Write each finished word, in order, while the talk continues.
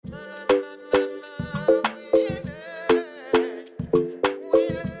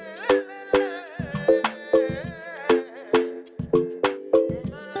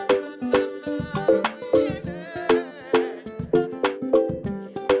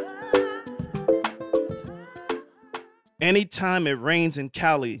Anytime it rains in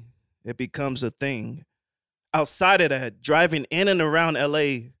Cali, it becomes a thing. Outside of that, driving in and around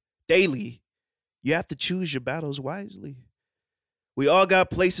LA daily, you have to choose your battles wisely. We all got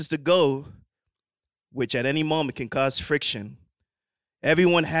places to go, which at any moment can cause friction.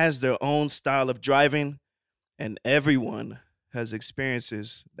 Everyone has their own style of driving, and everyone has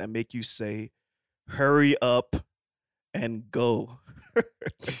experiences that make you say, hurry up and go.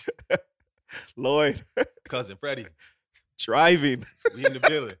 Lloyd, Cousin Freddie, driving. we in the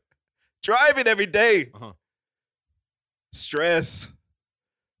building. Driving every day. Uh-huh. Stress.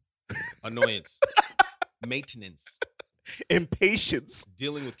 Annoyance. Maintenance. Impatience.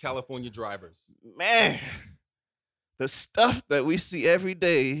 Dealing with California drivers. Man, the stuff that we see every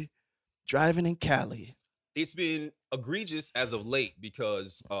day driving in Cali. It's been egregious as of late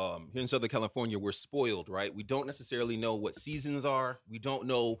because here in Southern California, we're spoiled, right? We don't necessarily know what seasons are. We don't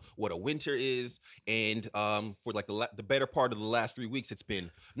know what a winter is. And for like the better part of the last 3 weeks, it's been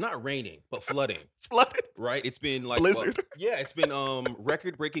not raining, but flooding. Flooded. Right? It's been like Blizzard. Yeah, it's been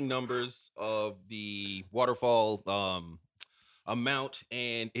record-breaking numbers of the waterfall amount,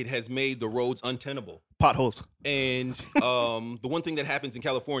 and it has made the roads untenable. Potholes. And the one thing that happens in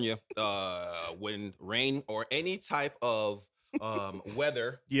California when rain or any type of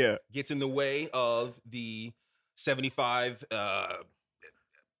weather gets in the way of the 75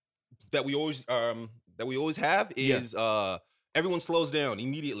 that we always have is everyone slows down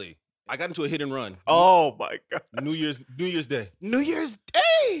immediately. I got into a hit and run. Oh my God. New Year's Day. New Year's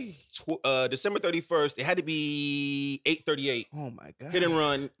Day. December 31st. It had to be 8:38. Oh my God. Hit and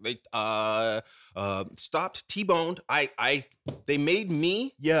run. They stopped, T-boned. They made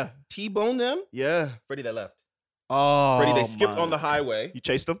me T-bone them. Yeah. Freddie that left. Oh. Freddie, they skipped on the highway. You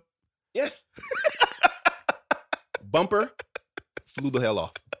chased them? Yes. Bumper flew the hell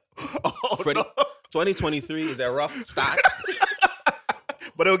off. Oh, Freddie, no. 2023 is a rough start.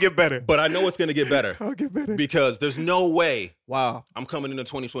 But it'll get better. But I know it's going to get better. It'll get better. Because there's no way Wow. I'm coming into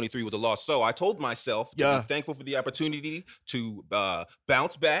 2023 with a loss. So I told myself to be thankful for the opportunity to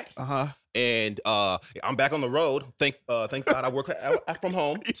bounce back. Uh-huh. And I'm back on the road. Thank God I work from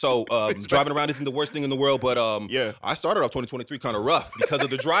home. So driving around isn't the worst thing in the world. But I started off 2023 kind of rough because of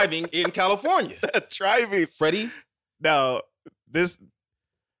the driving in California. Driving. Freddie? Now, this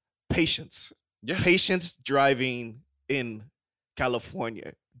patience. Yeah. Patience driving in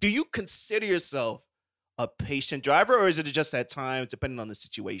California. Do you consider yourself a patient driver, or is it just at times depending on the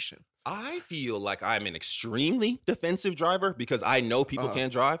situation? I feel like I'm an extremely defensive driver because I know people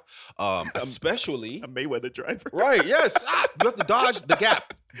can't drive, especially a Mayweather driver. Right? Yes, you have to dodge the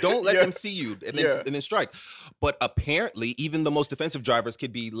gap. Don't let them see you and then strike. But apparently, even the most defensive drivers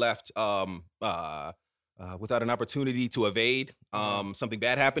could be left without an opportunity to evade something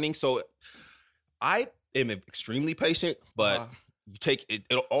bad happening. So I am extremely patient, but. You take it.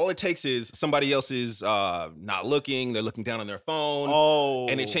 All it takes is somebody else is not looking. They're looking down on their phone.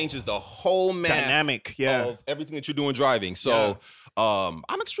 And it changes the whole map dynamic of everything that you're doing driving. So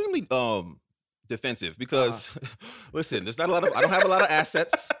I'm extremely defensive because listen, there's not a lot of. I don't have a lot of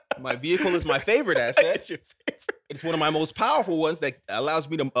assets. My vehicle is my favorite asset. It's your favorite. It's one of my most powerful ones that allows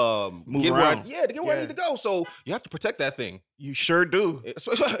me to move get around. to get where I need to go. So you have to protect that thing. You sure do.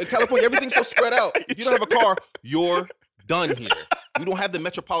 Especially in California, everything's so spread out. If you don't have a car, you're done here. We don't have the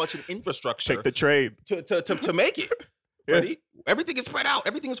metropolitan infrastructure. Take the train to make it. Freddie, everything is spread out.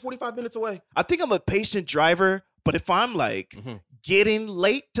 Everything is 45 minutes away. I think I'm a patient driver, but if I'm like getting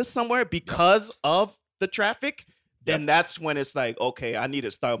late to somewhere because of the traffic, then that's when it's like, okay, I need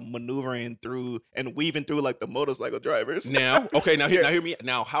to start maneuvering through and weaving through like the motorcycle drivers. Now hear me.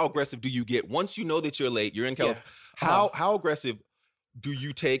 Now, how aggressive do you get once you know that you're late? You're in California. How aggressive do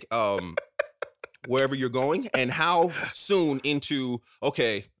you take wherever you're going, and how soon into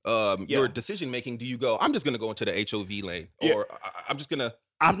your decision making do you go? I'm just gonna go into the HOV lane, or I'm just gonna.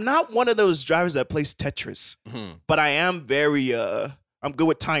 I'm not one of those drivers that plays Tetris, but I am very. I'm good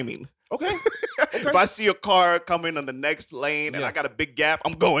with timing. Okay. If I see a car coming on the next lane and I got a big gap,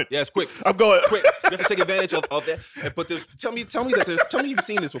 I'm going. Yeah, it's quick. I'm going quick. You have to take advantage of that. But tell me you've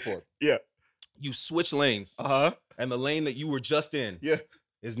seen this before. Yeah. You switch lanes. And the lane that you were just in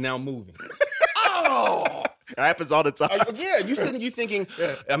is now moving. Oh, it happens all the time. You thinking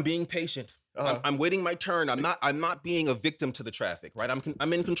I'm being patient. I'm waiting my turn. I'm not being a victim to the traffic, right?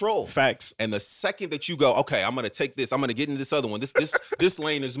 I'm in control. Facts. And the second that you go, okay, I'm gonna take this. I'm gonna get into this other one. This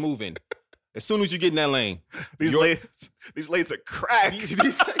lane is moving. As soon as you get in that lane, these lanes are cracked. These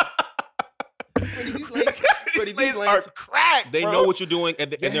lanes, see lanes these lanes are cracked. They bro. know what you're doing,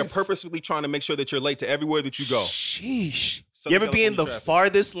 and they're Yes. purposefully trying to make sure that you're late to everywhere that you go. Sheesh. Southern You ever be in the California traffic.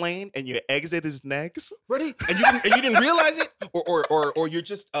 farthest lane and your exit is next? Ready? And you didn't realize it, or you're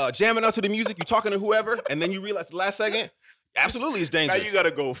just jamming out to the music. You're talking to whoever, and then you realize the last second. Absolutely, it's Now dangerous. you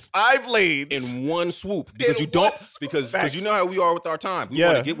gotta go 5 lanes. in one swoop because In you don't one swoop. because Facts. you know how we are with our time. We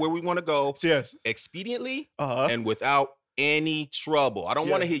Yeah. want to get where we want to go Yes. expediently Uh-huh. and without any trouble. I don't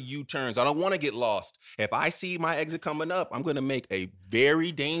Yeah. want to hit U-turns. I don't want to get lost. If I see my exit coming up, I'm going to make a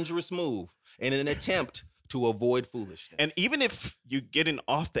very dangerous move in an attempt to avoid foolishness. And even if you're getting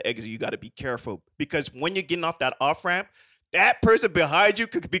off the exit, you got to be careful because when you're getting off that off ramp, that person behind you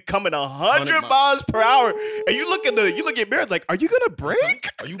could be coming 100 miles. miles per hour, and you look in the mirror like, are you gonna brake?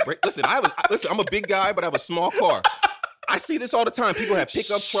 Are you listen? I'm a big guy, but I have a small car. I see this all the time. People have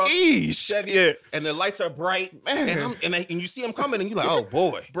pickup trucks, Sheesh. Chevys, Yeah. and their lights are bright, Man. and you see them coming, and you're like, oh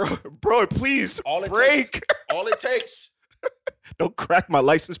boy, Bro, please all it brake. takes, all it takes. Don't crack my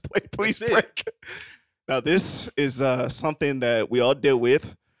license plate. Please That's it. brake. Now, this is something that we all deal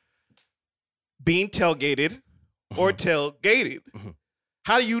with: being tailgated or tailgated. Mhm.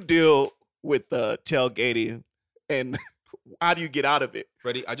 How do you deal with tailgating, and how do you get out of it?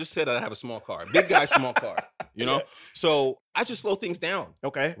 Ready? I just said that I have a small car, big guy, small car. You know, so I just slow things down.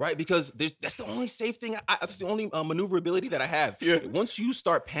 Okay. Right, because that's the only safe thing. That's the only maneuverability that I have. Yeah. Once you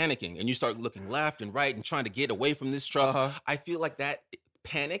start panicking and you start looking left and right and trying to get away from this truck, Uh-huh. I feel like that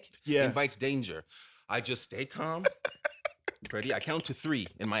panic Yeah. invites danger. I just stay calm. Ready? I count to 3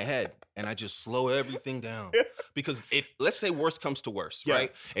 in my head, and I just slow everything down. Because if let's say worst comes to worst, Yeah.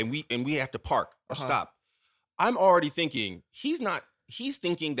 right, and we have to park or Uh-huh. stop, I'm already thinking he's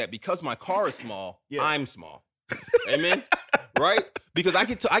thinking that because my car is small, Yeah. I'm small. Amen. Right? Because I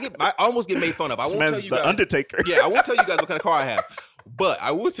almost get made fun of. I This won't tell man's you the guys. Undertaker. Yeah, I won't tell you guys what kind of car I have. But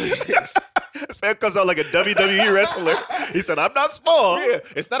I will tell you this. This man comes out like a WWE wrestler. He said, "I'm not small." Yeah,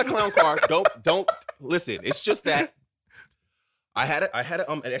 it's not a clown car. Don't listen. It's just that I had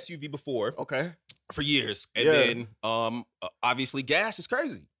an SUV before Okay. for years, and Yeah. then obviously gas is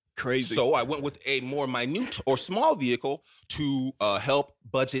crazy. Crazy. So I went with a more minute or small vehicle to help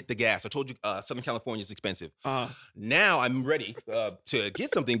budget the gas. I told you Southern California is expensive. Now I'm ready to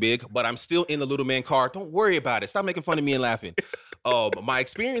get something big, but I'm still in the little man car. Don't worry about it. Stop making fun of me and laughing. My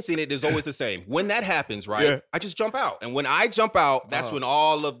experience in it is always the same. When that happens, right, Yeah. I just jump out. And when I jump out, that's when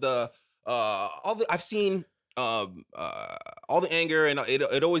all the I've seen all the anger and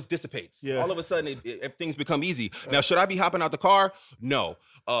it always dissipates. Yeah. All of a sudden, things become easy. Now, should I be hopping out the car? No,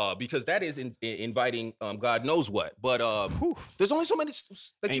 because that is inviting God knows what. But Whew. there's only so many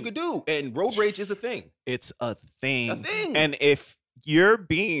that you And- could do, and road rage is a thing. It's a thing. A thing. And if you're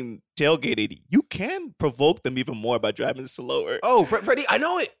being tailgated, you can provoke them even more by driving slower. Oh, Freddie, I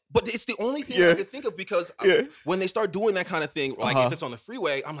know it, but it's the only thing Yeah. I can think of because Yeah. when they start doing that kind of thing, like Uh-huh. if it's on the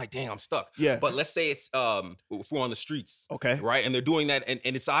freeway, I'm like, dang, I'm stuck. Yeah. But let's say it's if we're on the streets. Okay. Right, and they're doing that, and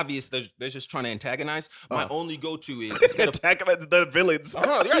it's obvious they're just trying to antagonize. My Uh-huh. only go-to is instead of Attacking the villains.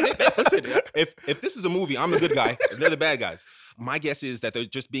 listen, if this is a movie, I'm the good guy, and they're the bad guys. My guess is that they're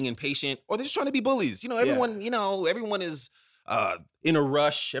just being impatient, or they're just trying to be bullies. You know, everyone is in a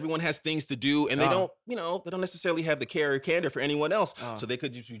rush. Everyone has things to do, and they don't necessarily have the care or candor for anyone else. So they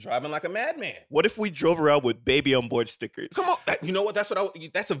could just be driving like a madman. What if we drove around with baby on board stickers? Come on, you know what?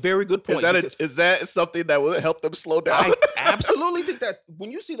 That's a very good point. Is that something that will help them slow down? I absolutely think that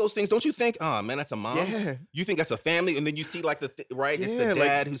when you see those things, don't you think, oh man, that's a mom? Yeah. You think that's a family, and then you see like right, it's Yeah, the like,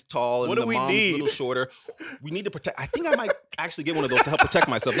 dad who's tall and what the do we mom's a need? little shorter. We need to protect. I think I might actually get one of those to help protect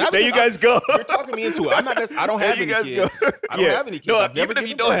myself. Now, There you guys go. You're talking me into it. I don't There have you any guys kids. go. I don't have any kids. No, I've never even if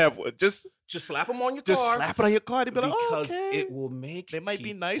you given don't birth. have one, just slap them on your car. slap it on your car. They'd be like, because okay. it will make They might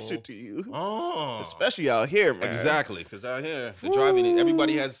be nicer people- to you, Oh, especially out here, man. exactly. Because out here, the driving,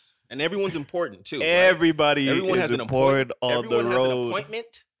 everybody has, and everyone's important too. right? Everybody Everyone is has an important on everyone the has an road.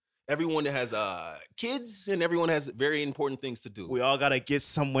 appointment. Everyone has kids, and everyone has very important things to do. We all gotta get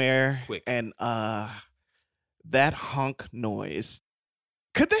somewhere Quick. And that honk noise.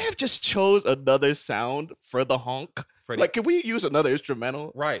 Could they have just chose another sound for the honk? Freddie. Like, can we use another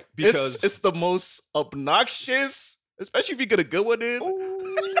instrumental? Right, because It's the most obnoxious, especially if you get a good one in.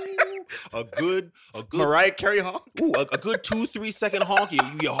 ooh, a good Mariah Carey honk. a good 2-3 second honk.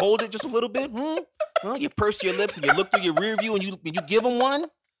 You hold it just a little bit. Well, you purse your lips and you look through your rear view and you give them one.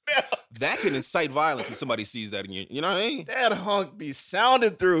 That can incite violence when somebody sees that in you. You know what I mean? That honk be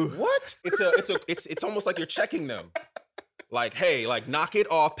sounding through. What? It's almost like you're checking them. Like, hey, like knock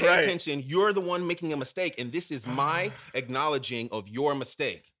it off, pay Right. attention. You're the one making a mistake, and this is my acknowledging of your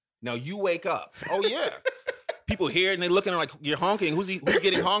mistake. Now you wake up. Oh yeah. people hear and they looking like you're honking. Who's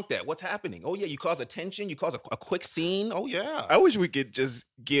getting honked at? What's happening? Oh yeah, you cause attention. You cause a quick scene. Oh yeah. I wish we could just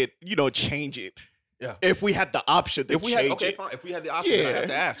change it. Yeah. If we had the option to change it. Fine. If we had the option, I have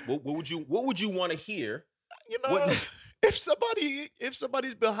to ask. What would you want to hear? If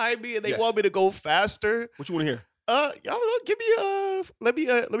somebody's behind me and they want me to go faster, what you want to hear? I don't know. Let me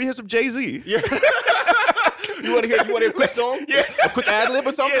hear some Jay-Z. Yeah. You want to hear a quick song? Yeah. A quick ad-lib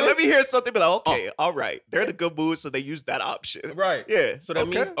or something? Yeah, let me hear something. Be like, okay, all right. They're in a good mood, so they use that option. Right. Yeah. So that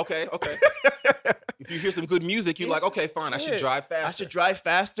means okay. If you hear some good music, you're like, okay, fine. I should drive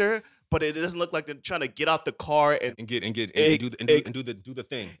faster. But it doesn't look like they're trying to get out the car and do the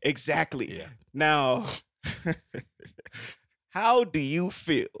thing. Exactly. Yeah. Now, how do you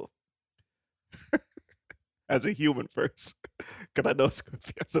feel as a human first? Because I know it's going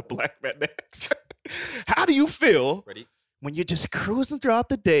to be as a black man next. How do you feel when you're just cruising throughout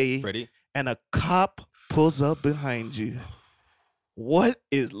the day and a cop pulls up behind you? What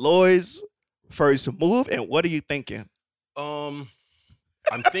is Lloyd's first move, and what are you thinking?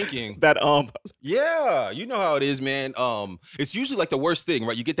 I'm thinking that yeah, you know how it is, man. It's usually like the worst thing,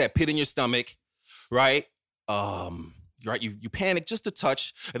 right? You get that pit in your stomach, right? Right, you panic just a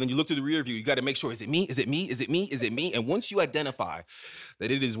touch, and then you look to the rear view. You got to make sure, is it me? Is it me? Is it me? Is it me? And once you identify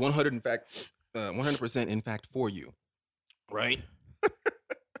that it is 100% in fact for you, right?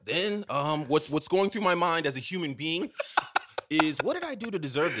 Then what's going through my mind as a human being is, what did I do to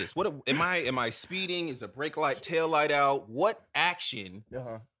deserve this? What am I speeding? Is a brake light, tail light out? What action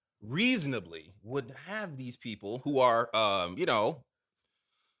reasonably would have these people who are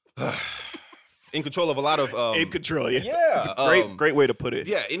in control of a lot of in control, yeah. Yeah. It's a great way to put it.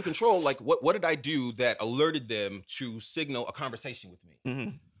 Yeah, in control. Like what did I do that alerted them to signal a conversation with me?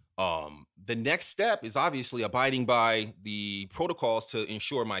 Mm-hmm. The next step is obviously abiding by the protocols to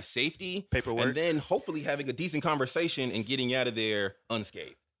ensure my safety, paperwork, and then hopefully having a decent conversation and getting out of there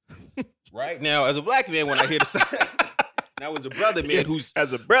unscathed. Right now, as a black man, when I hear the sound, now as a brother, man, who's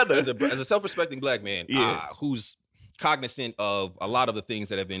as a self-respecting black man, who's cognizant of a lot of the things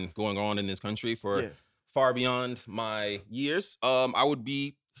that have been going on in this country for far beyond my years, I would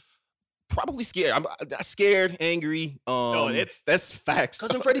be probably scared. I'm scared, angry. No, that's facts,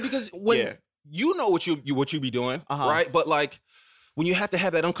 Cousin Freddie, because when you know what you be doing, right? But like when you have to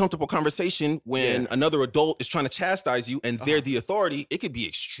have that uncomfortable conversation when another adult is trying to chastise you and they're the authority, it could be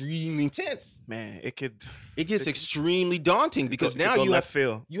extremely tense. Man, it gets extremely daunting because now you have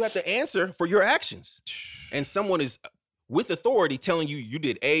to answer for your actions, and someone is with authority telling you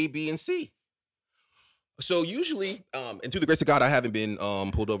did A, B, and C. So usually, and through the grace of God, I haven't been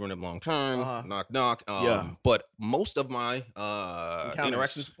pulled over in a long time. Knock, knock. But most of my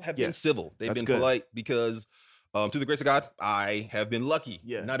interactions have been civil. They've been polite because through the grace of God, I have been lucky.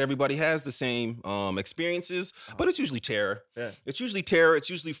 Yeah. Not everybody has the same experiences, but it's usually terror. Yeah. It's usually terror. It's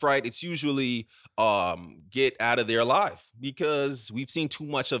usually fright. It's usually get out of there alive, because we've seen too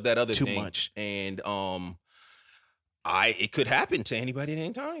much of that other thing. Too much. And it could happen to anybody at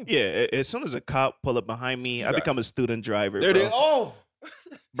any time. Yeah, as soon as a cop pull up behind me, I become a student driver. There it is. Oh,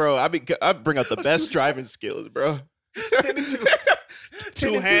 bro, I bring out the best driving skills, bro. 10 and 2.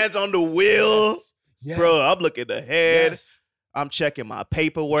 2 hands on the wheel, bro. I'm looking ahead. I'm checking my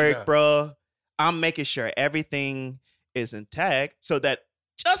paperwork, bro. I'm making sure everything is intact so that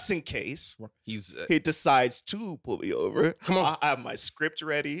just in case he decides to pull me over, come on, I have my script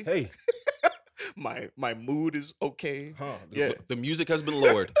ready. Hey. My mood is okay. The music has been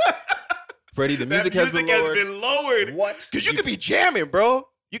lowered. Freddie, the music has been lowered. What? Because you could be jamming, bro.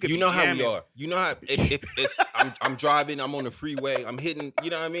 You know how we are. You know how if it's I'm driving, I'm on the freeway, I'm hitting,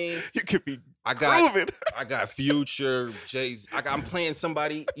 you know what I mean? You could be I got Future, Jay's. I'm playing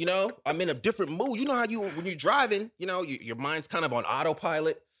somebody, you know? I'm in a different mood. You know how when you're driving, you know, your mind's kind of on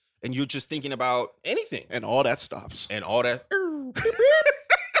autopilot and you're just thinking about anything. And all that stops. And all that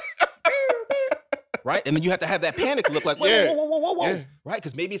right? And then you have to have that panic look like, whoa. Yeah. Right?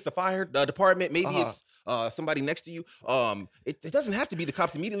 Because maybe it's the fire department. Maybe it's somebody next to you. It doesn't have to be the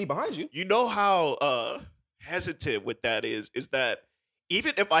cops immediately behind you. You know how hesitant with that is that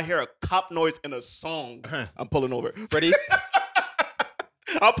even if I hear a cop noise in a song, I'm pulling over. Freddie?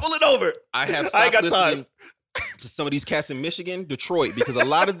 I'm pulling over. I have stopped listening to some of these cats in Michigan, Detroit, because a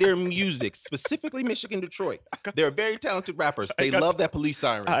lot of their music, specifically Michigan, Detroit, they're very talented rappers. They love that police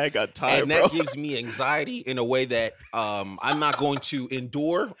siren. I got tired, and that gives me anxiety in a way that I'm not going to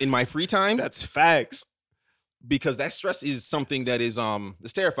endure in my free time. That's facts. Because that stress is something that is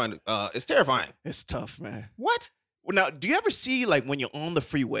it's terrifying. It's terrifying. It's tough, man. What? Well, now, do you ever see like when you're on the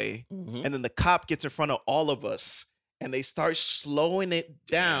freeway and then the cop gets in front of all of us and they start slowing it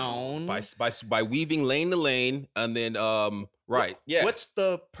down by weaving lane to lane, and then right. Yeah. What's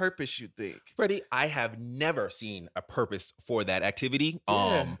the purpose, you think? Freddie, I have never seen a purpose for that activity.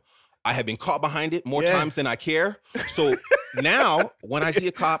 Yeah. I have been caught behind it more times than I care. So now when I see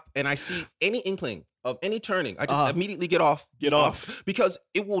a cop and I see any inkling of any turning, I just immediately get off. Because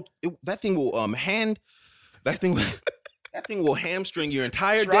that thing will hamstring your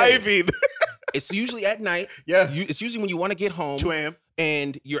entire driving. Day. It's usually at night. Yeah. It's usually when you want to get home. 2 a.m.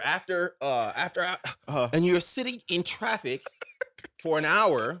 And you're after and you're sitting in traffic for an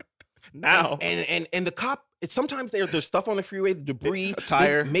hour. Now. And the cop, it's sometimes there's stuff on the freeway, the debris, a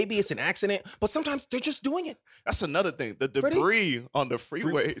tire. Maybe it's an accident, but sometimes they're just doing it. That's another thing. The debris on the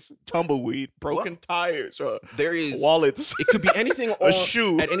freeways, tumbleweed, broken tires, there is wallets. It could be anything a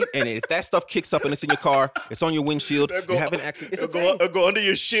shoe. And if that stuff kicks up and it's in your car, it's on your windshield, you have an accident. It'll go under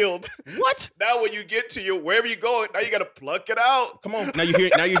your shield. What? Now when you get to wherever you go, now you gotta pluck it out. Come on. Now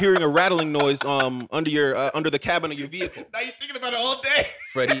you're hearing a rattling noise under the cabin of your vehicle. Now you're thinking about it all day.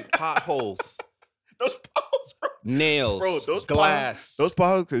 Freddie, potholes. Those potholes, bro. Nails, bro, those glass. Those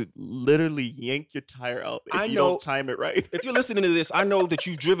potholes could literally yank your tire out if you don't time it right. If you're listening to this, I know that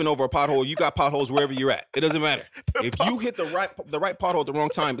you've driven over a pothole. You got potholes wherever you're at. It doesn't matter. If you hit the right pothole at the wrong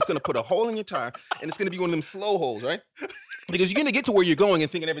time, it's gonna put a hole in your tire, and it's gonna be one of them slow holes, right? Because you're gonna get to where you're going and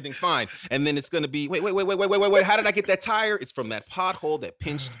thinking everything's fine, and then it's gonna be wait. How did I get that tire? It's from that pothole that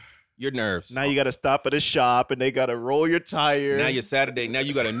pinched your nerves. Now you got to stop at a shop and they got to roll your tire. Now your Saturday. Now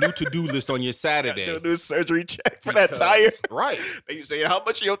you got a new to-do list on your Saturday. Do a new surgery check for that tire. Right. And you say, how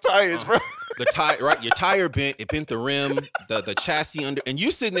much are your tires, bro? The tire, right? Your tire bent. It bent the rim, the chassis under, and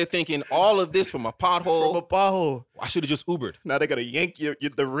you sitting there thinking all of this from a pothole. From a pothole. I should have just Ubered. Now they got to yank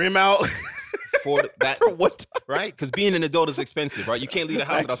the rim out. For that, for what? Right? Because being an adult is expensive, right? You can't leave the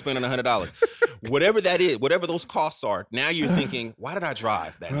house without spending $100. Whatever that is, whatever those costs are, now you're thinking, why did I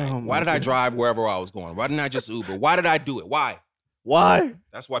drive that night? Why did I drive wherever I was going? Why didn't I just Uber? Why did I do it? Why?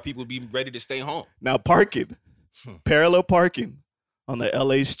 That's why people be ready to stay home. Now parking, parallel parking on the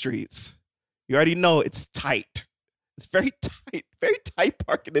LA streets. You already know it's tight. It's very tight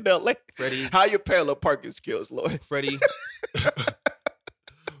parking in LA. Freddie, how are your parallel parking skills, Lloyd? Freddie,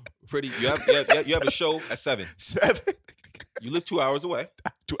 you have a show at 7. 7. You live 2 hours away.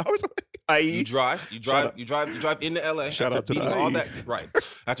 2 hours away. You drive into LA. Shout out to the all that, right.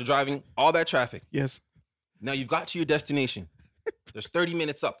 After driving all that traffic. Yes. Now you've got to your destination. There's 30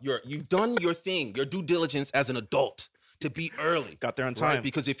 minutes up. You've done your thing, your due diligence as an adult to be early. Got there on time. Right?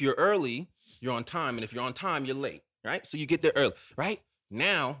 Because if you're early, you're on time. And if you're on time, you're late. Right? So you get there early. Right?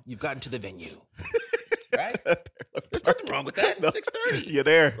 Now you've gotten to the venue. Right? There's nothing wrong with that. 6:30. You're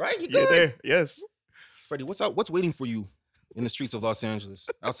there. Right? You're there. Yes. Freddie, what's waiting for you in the streets of Los Angeles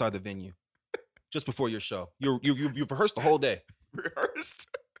outside the venue just before your show? You've rehearsed the whole day. Rehearsed?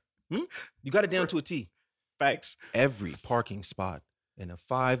 You got it down to a T. Facts. Every parking spot in a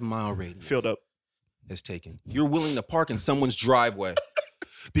 5-mile radius filled up is taken. You're willing to park in someone's driveway.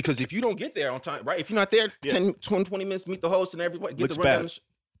 Because if you don't get there on time, right? If you're not there 10, 20 minutes, meet the host and everybody. Get Looks the bad.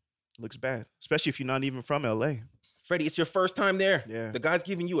 Looks bad. Especially if you're not even from LA. Freddie, it's your first time there. Yeah. The guy's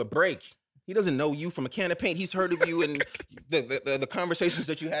giving you a break. He doesn't know you from a can of paint. He's heard of you and the conversations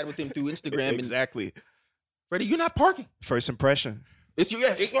that you had with him through Instagram. Exactly. Freddie, you're not parking. First impression. It's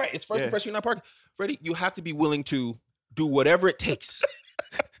right. It's first impression. You're not parking. Freddie, you have to be willing to do whatever it takes.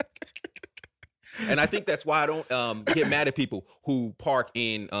 And I think that's why I don't get mad at people who park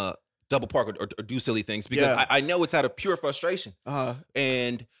in double park or do silly things, because I know it's out of pure frustration.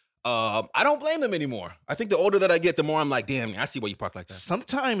 And I don't blame them anymore. I think the older that I get, the more I'm like, damn, I see why you park like that.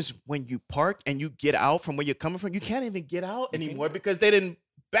 Sometimes when you park and you get out from where you're coming from, you can't even get out anymore because they didn't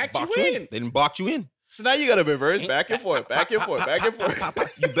back you in. They didn't box you in. So now you got to reverse back and forth, back and forth, back and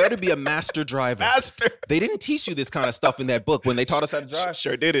forth. You better be a master driver. Master. They didn't teach you this kind of stuff in that book when they taught us how to drive.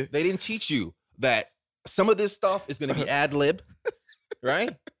 Sure did it. They didn't teach you that some of this stuff is going to be ad lib,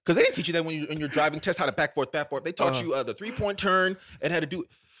 right? Because they didn't teach you that when you're driving test how to back forth. They taught you the 3-point turn and how to do it.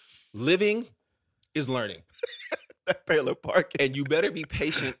 Living is learning. That parallel parking. And you better be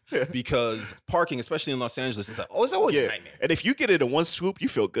patient because parking, especially in Los Angeles, is it's always a nightmare. And if you get it in one swoop, you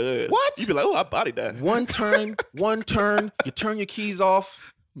feel good. What? You be like, oh, I bodied that. One turn, you turn your keys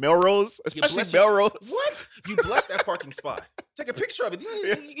off. Melrose, especially Melrose. What? You bless that parking spot. Take a picture of it.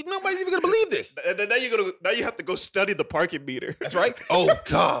 Nobody's even gonna believe this. And then now you have to go study the parking meter. That's right. Oh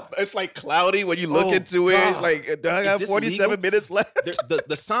God, it's like cloudy when you look into it. Like, I got 47 minutes left.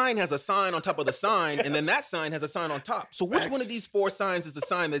 The sign has a sign on top of the sign, and then that sign has a sign on top. So which one of these 4 signs is the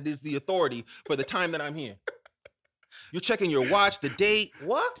sign that is the authority for the time that I'm here? You're checking your watch, the date.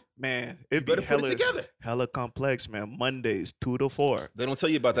 What? Man, it'd Better be put it together. hella complex, man. Mondays 2 to 4. They don't tell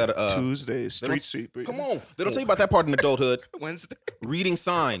you about that. Tuesdays they don't- street sweeper. Come on. They don't tell you about that part in adulthood. Wednesday. Reading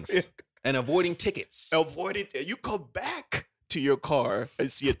signs and avoiding tickets. Avoid it. You come back to your car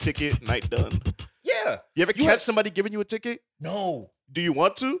and see a ticket. Night done. Yeah. You ever You catch have- somebody giving you a ticket? No. Do you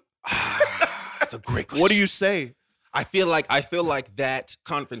want to? That's a great question. What do you say? I feel like that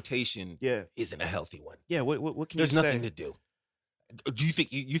confrontation Yeah. isn't a healthy one. Yeah. What can There's you say? nothing to do. Do you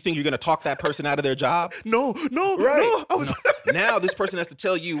think you think you're gonna talk that person out of their job? No. Right. I was. Now this person has to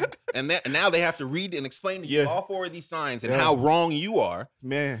tell you, and now they have to read and explain to you Yeah. all 4 of these signs and Yeah. how wrong you are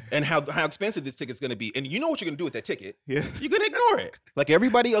Man. and how expensive this ticket's gonna be. And you know what you're gonna do with that ticket. Yeah. You're gonna ignore it like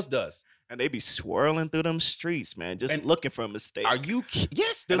everybody else does. And they be swirling through them streets, man, just And looking for a mistake. Are you?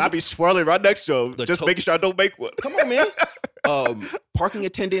 Yes. And I be swirling right next to them, The just to- making sure I don't make one. Come on, man. Parking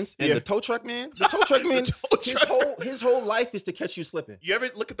attendants and Yeah. the tow truck man. The tow truck man. tow truck. His whole life is to catch you slipping. You ever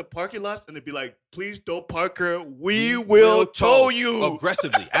look at the parking lots and they be like, "Please don't park here. We will tow you."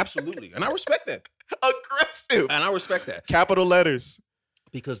 aggressively. Absolutely, and I respect that. Aggressive. And I respect that Capital letters.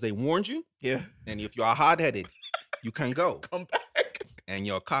 because they warned you. Yeah. And if you're hard-headed, you can go, Come back. and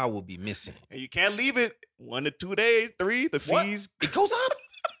your car will be missing. And you can't leave it 1 to 2 days, 3. The What? fees. It goes up.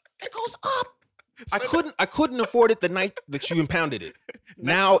 It goes up. Sunday- I couldn't afford it the night that you impounded it.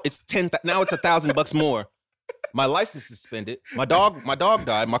 Now it's $1,000 more. My license is suspended. My dog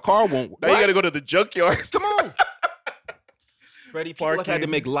died. My car won't. Now you gotta go to the junkyard. Come on. Freddie, people have had to Parking.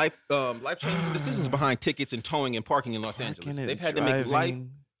 make life-changing decisions behind tickets and towing and parking in Los Angeles. Parking They've and had to make life,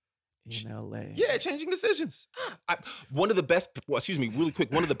 driving in LA. yeah, changing decisions. One of the best, really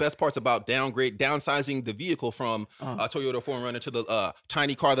quick. One of the best parts about downsizing the vehicle from a Toyota 4Runner to the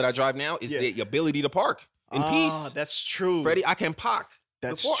tiny car that I drive now is Yeah. the ability to park in peace. That's true. Freddie, I can park.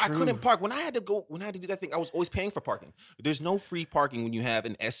 That's Before I true. couldn't park. When I had to do that thing, I was always paying for parking. There's no free parking when you have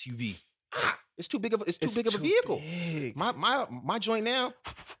an SUV. It's too big of a vehicle. Big. My joint now.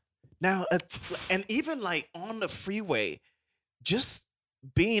 Now, and even like on the freeway, just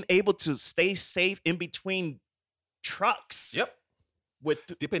being able to stay safe in between trucks Yep. with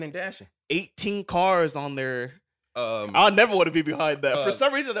Dipping and dashing. 18 cars on there. On I'll never want to be behind that. For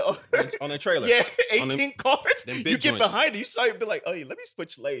some reason, their trailer. yeah, On 18 cars. them You big get joints. behind it, you start to be like, oh, yeah, let me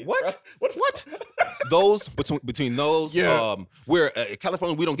switch lanes. What? bro. What? Those between those, Yeah. where in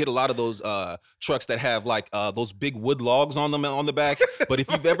California we don't get a lot of those trucks that have like those big wood logs on them on the back. But if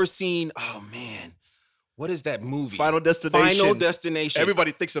you've ever seen, oh man, what is that movie? Final Destination. Final Destination.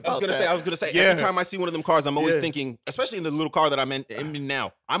 Everybody thinks I about was gonna that. say. Yeah. Every time I see one of them cars, I'm always Yeah. thinking, especially in the little car that I'm in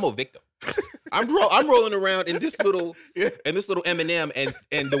now. I'm a victim. I'm rolling around in this little M&M,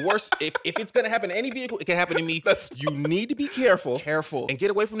 and the worst, if it's gonna happen to any vehicle, it can happen to me. You need to be careful Careful. and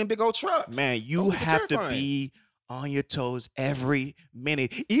get away from them big old trucks. Man, you Those are have to terrifying. be on your toes every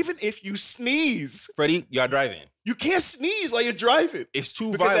minute. Even if you sneeze, Freddie, you're driving. you can't sneeze while you're driving. It's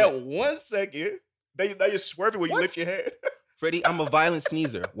too Because violent. that 1 second, now you're swerving when you What? lift your head. Freddie, I'm a violent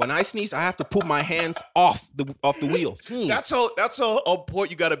sneezer. When I sneeze, I have to put my hands off the wheel. That's how on point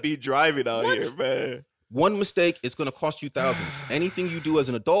you gotta be driving out What? here, man. One mistake, it's gonna cost you thousands. Anything you do as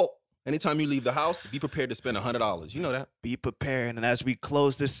an adult, anytime you leave the house, be prepared to spend $100. You know that. Be prepared. And as we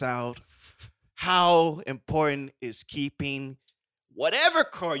close this out, how important is keeping whatever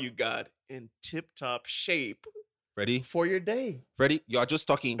car you got in tip-top shape Freddie, for your day? Freddie, we are just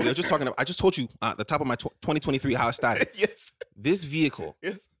talking. I just told you at the top of my 2023 how I started. Yes. This vehicle,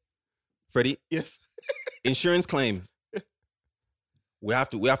 Yes. Freddie, Yes. insurance claim. We have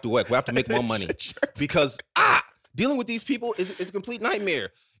to work. We have to make more money Insurance. because dealing with these people is a complete nightmare.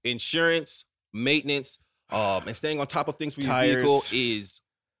 Insurance, maintenance, and staying on top of things for your Tires. vehicle is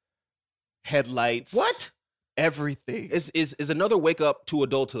Headlights. what Everything. is another wake up to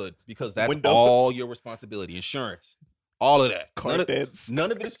adulthood because that's Windows. all your responsibility. Insurance, all of that. Car dents.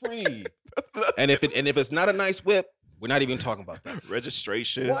 None of it is free. and if it's not a nice whip, we're not even talking about that.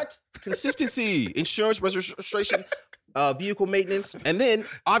 Registration. What? Consistency, insurance, registration, vehicle maintenance, and then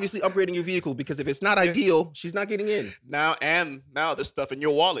obviously upgrading your vehicle because if it's not ideal, she's not getting in. Now the stuff in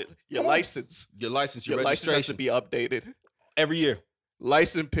your wallet, your Come on. license. Your license, your, Your license has to registration, be updated. every year.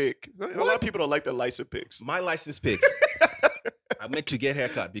 License pick. A lot of people don't like their license picks. My license pick. I meant to get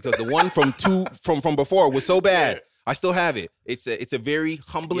haircut because the one from before was so bad. Yeah. I still have it. It's a very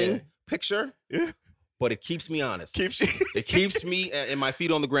humbling Yeah. picture. Yeah. but it keeps me honest. Keeps you. It keeps me and my feet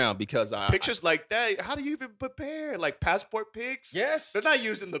on the ground because Pictures like that, how do you even prepare? Like passport pics? Yes. They're not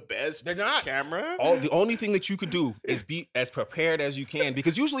using the best They're not. camera. The only thing that you could do is be as prepared as you can,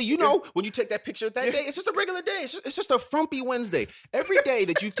 because usually, when you take that picture that day, it's just a regular day. It's just a frumpy Wednesday. Every day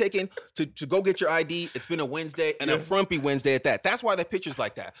that you've taken to go get your ID, it's been a Wednesday, and a frumpy Wednesday at that. That's why the picture's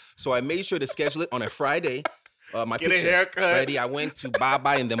like that. So I made sure to schedule it on a Friday. My Get picture, a haircut. Friday, I went to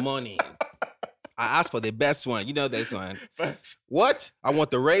Bye in the morning. I asked for the best one. You know this one. What? I want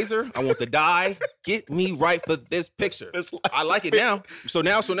the razor. I want the dye. Get me right for this picture. I like it now. So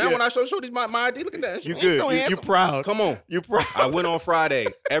now when I show these my ID, look at that. You good. So you proud. Come on. You proud. I went on Friday.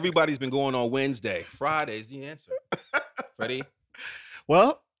 Everybody's been going on Wednesday. Friday's the answer. Freddie?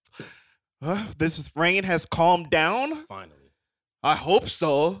 Well, this rain has calmed down. Finally. I hope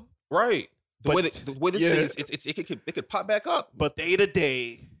so. Right. The way this thing is, it could pop back up. But day to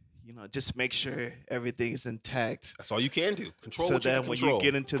day, just make sure everything is intact. That's all you can do. Control so what you can that when control. you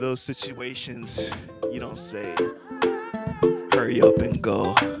get into those situations, you don't say, hurry up and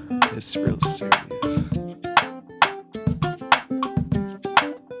go. It's real serious.